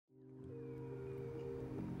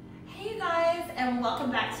Hey guys, and welcome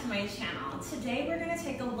back to my channel. Today we're going to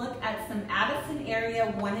take a look at some Addison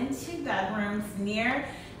area 1 and 2 bedrooms near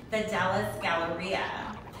the Dallas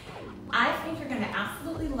Galleria. I think you're going to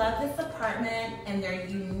absolutely love this apartment and their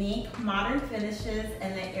unique modern finishes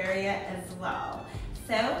in the area as well.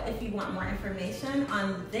 So if you want more information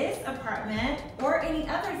on this apartment or any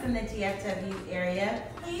others in the DFW area,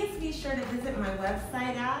 please be sure to visit my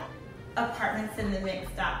website at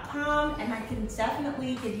apartmentsinthemix.com, and I can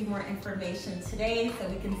definitely give you more information today so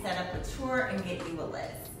we can set up a tour and get you a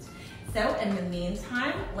list. So in the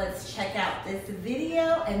meantime, let's check out this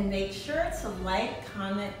video and make sure to like,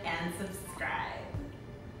 comment, and subscribe.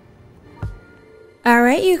 All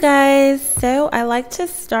right, you guys, so I like to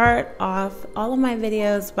start off all of my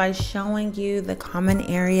videos by showing you the common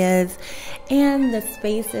areas and the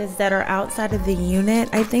spaces that are outside of the unit.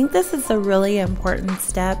 I think this is a really important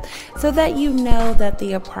step so that you know that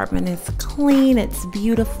the apartment is clean, it's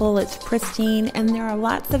beautiful, it's pristine, and there are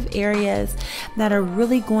lots of areas that are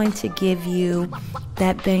really going to give you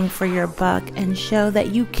that bang for your buck and show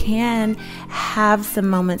that you can have some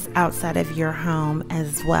moments outside of your home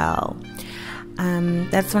as well.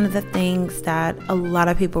 That's one of the things that a lot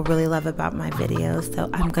of people really love about my videos, so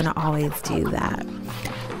I'm gonna always do that.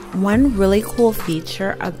 One really cool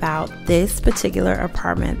feature about this particular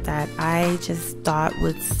apartment that I just thought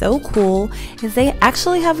was so cool is they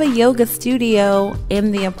actually have a yoga studio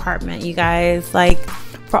in the apartment, you guys. Like,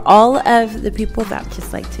 for all of the people that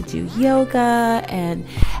just like to do yoga and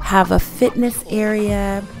have a fitness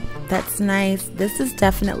area that's nice, this is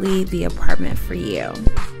definitely the apartment for you.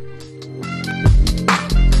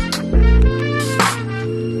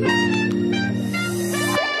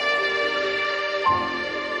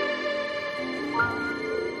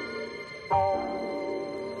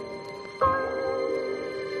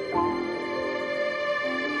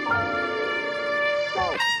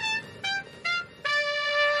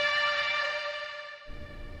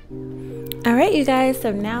 Alright, you guys,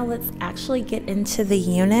 so now let's actually get into the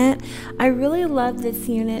unit. I really love this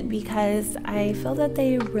unit because I feel that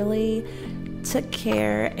they really took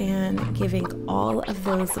care in giving all of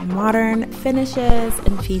those modern finishes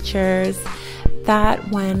and features that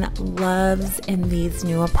one loves in these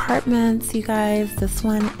new apartments. You guys, this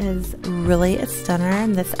one is really a stunner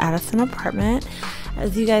in this Addison apartment.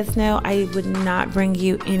 As you guys know, I would not bring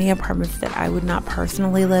you any apartments that I would not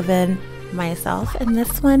personally live in myself, and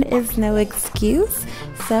this one is no excuse.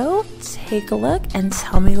 So take a look and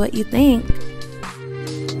tell me what you think.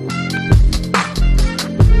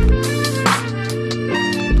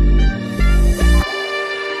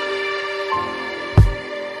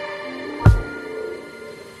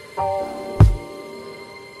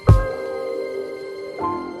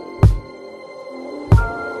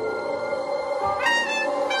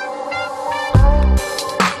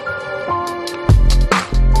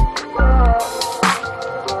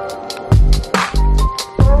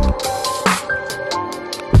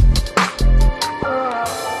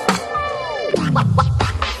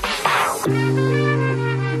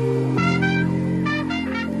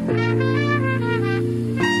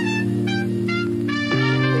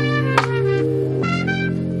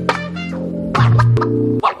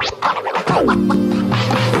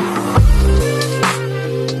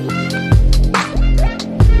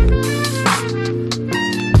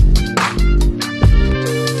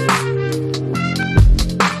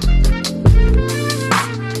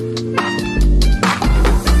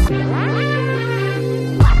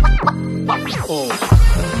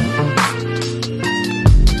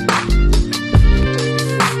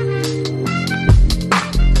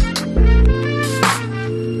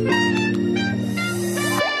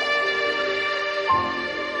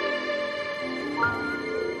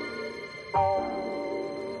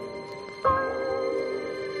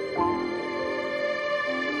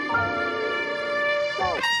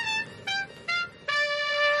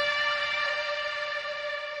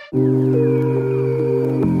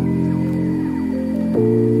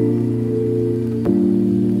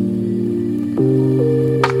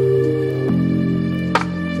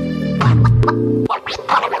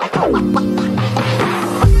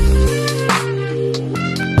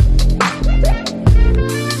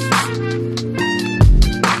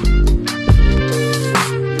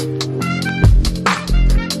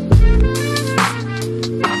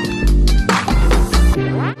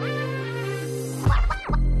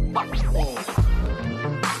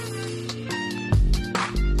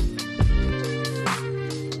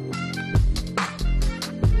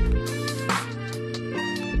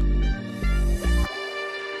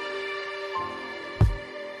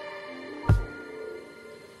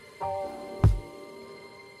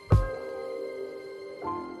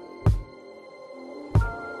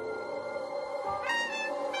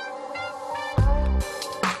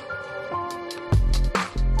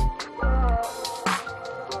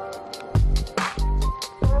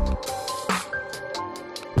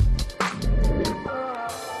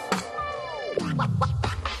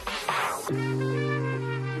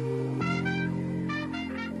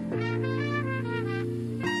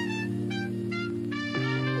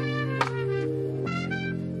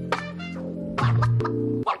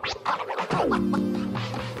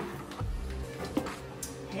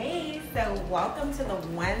 Hey, so welcome to the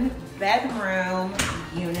one bedroom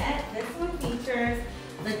unit. This one features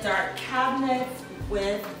the dark cabinets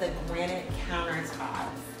with the granite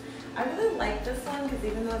countertops. I really like this one because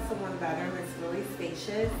even though it's a one bedroom, it's really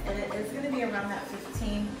spacious, and it is going to be around that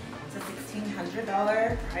 $1,500 to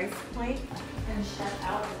 $1,600 price point, and shut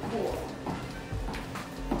out the pool.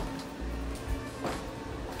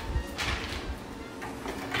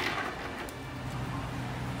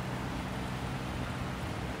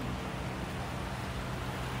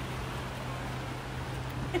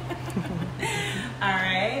 All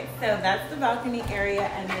right, so that's the balcony area,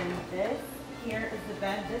 and then this here is the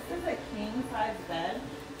bed. This is a king size bed,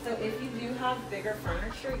 so if you do have bigger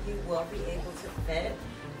furniture, you will be able to fit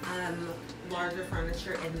larger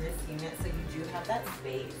furniture in this unit, so you do have that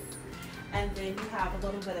space. And then you have a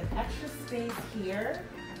little bit of extra space here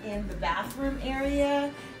in the bathroom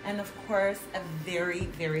area, and of course a very,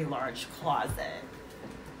 very large closet.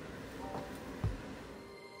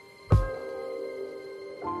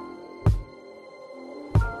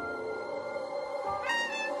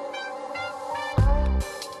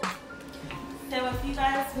 So if you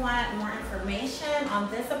guys want more information on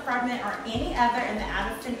this apartment or any other in the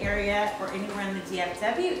Addison area or anywhere in the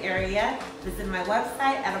DFW area, visit my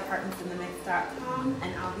website at apartmentsinthemix.com,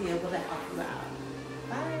 and I'll be able to help you out.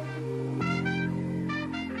 Bye.